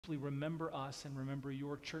remember us and remember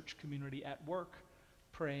your church community at work,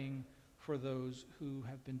 praying for those who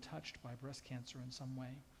have been touched by breast cancer in some way.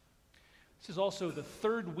 This is also the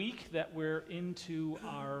third week that we're into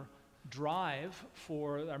our drive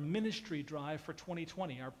for our ministry drive for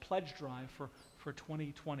 2020, our pledge drive for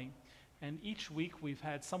 2020. And each week we've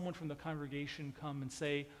had someone from the congregation come and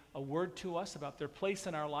say a word to us about their place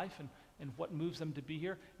in our life and what moves them to be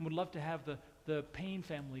here. And we'd love to have the Payne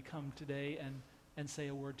family come today and say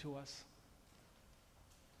a word to us.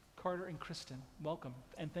 Carter and Kristen, welcome.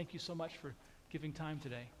 And thank you so much for giving time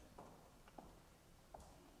today.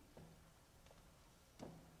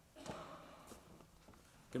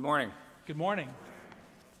 Good morning. Good morning.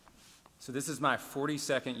 So this is my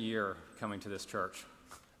 42nd year coming to this church.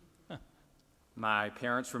 My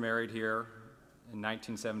parents were married here in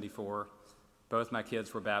 1974. Both my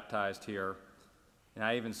kids were baptized here. And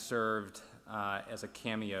I even served as a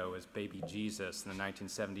cameo as baby Jesus in the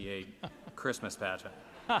 1978 Christmas pageant.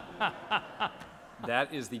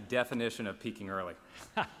 That is the definition of peaking early.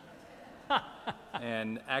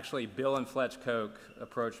 And actually, Bill and Fletch Koch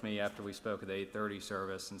approached me after we spoke at the 8:30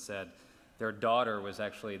 service and said their daughter was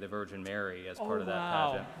actually the Virgin Mary as part of that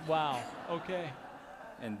pageant. Wow, okay.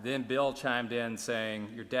 And then Bill chimed in saying,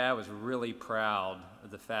 your dad was really proud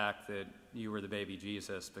of the fact that you were the baby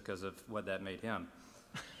Jesus because of what that made him.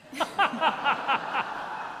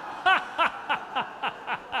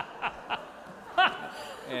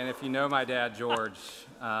 And if you know my dad, George,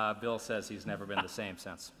 Bill says he's never been the same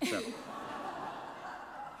since. So.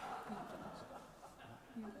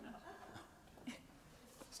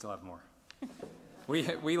 Still have more.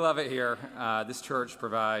 We love it here. This church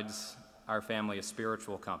provides our family a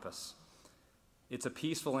spiritual compass. It's a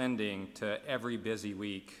peaceful ending to every busy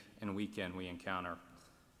week and weekend we encounter.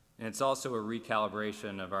 And it's also a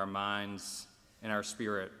recalibration of our minds and our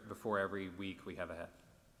spirit before every week we have ahead.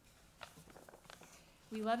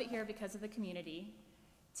 We love it here because of the community.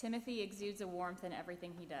 Timothy exudes a warmth in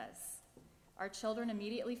everything he does. Our children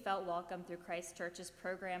immediately felt welcome through Christ Church's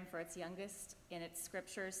program for its youngest in its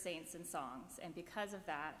scriptures, saints, and songs. And because of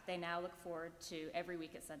that, they now look forward to every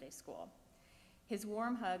week at Sunday school. His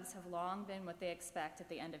warm hugs have long been what they expect at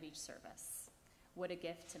the end of each service. What a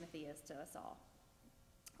gift Timothy is to us all.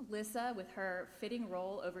 Lissa, with her fitting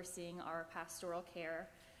role overseeing our pastoral care,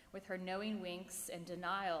 with her knowing winks and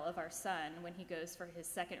denial of our son when he goes for his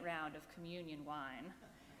second round of communion wine.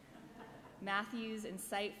 Matthew's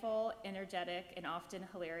insightful, energetic, and often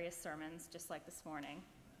hilarious sermons, just like this morning.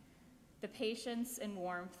 The patience and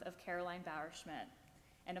warmth of Caroline Bauerschmidt.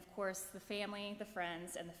 And of course, the family, the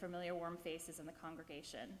friends, and the familiar warm faces in the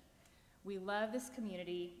congregation. We love this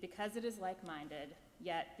community because it is like-minded,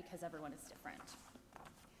 yet because everyone is different.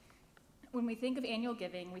 When we think of annual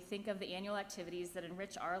giving, we think of the annual activities that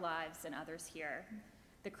enrich our lives and others here.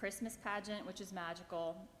 The Christmas pageant, which is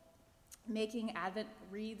magical, making Advent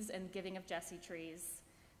wreaths and giving of Jesse trees,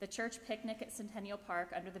 the church picnic at Centennial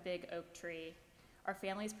Park under the big oak tree, our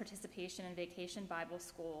family's participation in Vacation Bible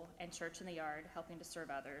School and Church in the Yard, helping to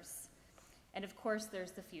serve others. And of course,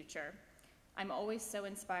 there's the future. I'm always so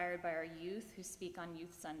inspired by our youth who speak on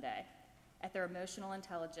Youth Sunday, at their emotional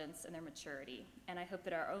intelligence and their maturity. And I hope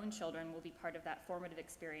that our own children will be part of that formative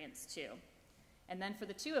experience too. And then for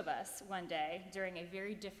the two of us, one day, during a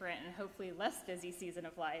very different and hopefully less busy season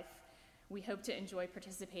of life, we hope to enjoy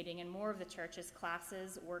participating in more of the church's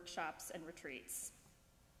classes, workshops, and retreats.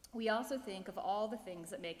 We also think of all the things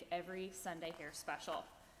that make every Sunday here special.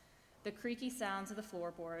 The creaky sounds of the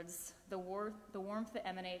floorboards, the warmth that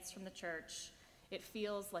emanates from the church. It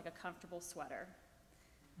feels like a comfortable sweater.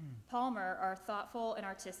 Palmer, our thoughtful and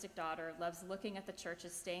artistic daughter, loves looking at the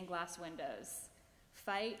church's stained glass windows.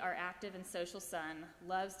 Fight, our active and social son,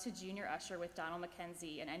 loves to junior usher with Donald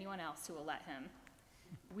McKenzie and anyone else who will let him.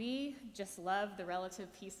 We just love the relative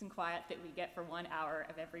peace and quiet that we get for 1 hour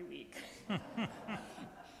of every week.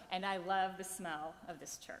 And I love the smell of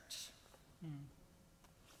this church.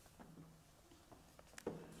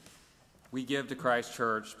 We give to Christ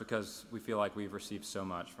Church because we feel like we've received so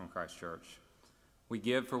much from Christ Church. We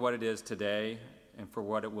give for what it is today and for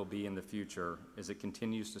what it will be in the future as it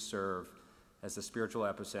continues to serve as the spiritual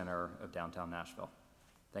epicenter of downtown Nashville.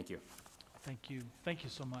 Thank you. Thank you. Thank you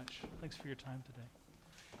so much. Thanks for your time today.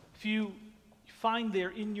 If you find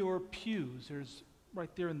there in your pews, there's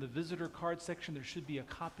right there in the visitor card section, there should be a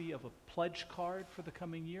copy of a pledge card for the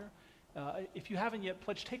coming year. If you haven't yet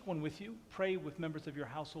pledged, take one with you. Pray with members of your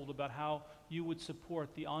household about how you would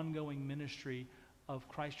support the ongoing ministry of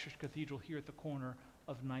Christ Church Cathedral here at the corner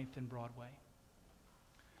of 9th and Broadway.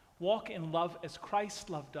 Walk in love as Christ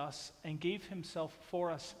loved us and gave himself for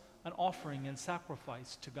us an offering and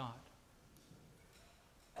sacrifice to God.